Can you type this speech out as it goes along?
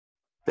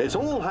It's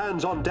all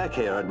hands on deck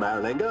here at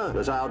Maralinga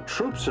as our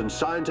troops and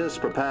scientists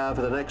prepare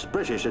for the next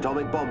British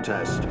atomic bomb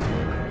test.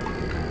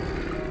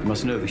 You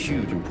must know the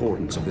huge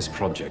importance of this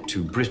project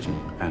to Britain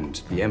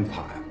and the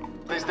Empire.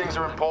 These things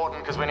are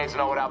important because we need to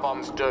know what our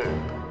bombs do.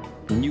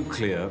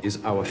 Nuclear is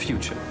our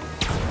future.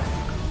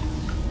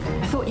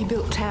 I thought you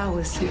built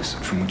towers. Yes,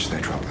 from which they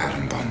drop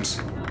atom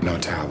bombs. No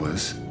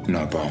towers,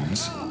 no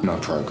bombs, no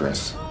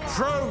progress.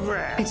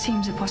 Progress! It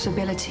seems a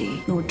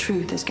possibility your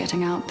truth is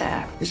getting out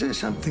there. Is there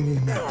something you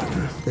know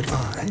that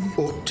I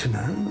ought to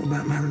know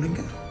about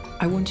Maralinga?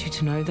 I want you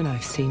to know that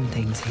I've seen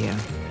things here.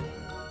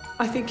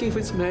 I think he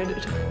was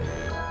murdered.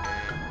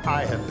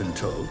 I have been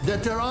told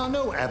that there are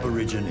no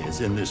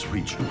Aborigines in this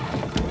region.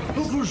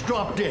 Look who's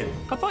dropped in.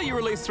 I thought you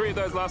released 3 of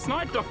those last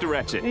night, Dr.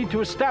 Ratchet. Need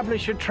to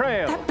establish a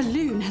trail. That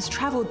balloon has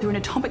traveled through an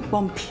atomic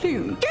bomb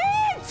plume.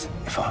 Kids!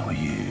 If I were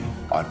you,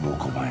 I'd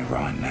walk away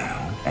right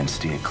now and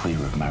steer clear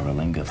of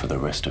Maralinga for the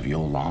rest of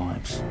your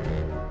lives.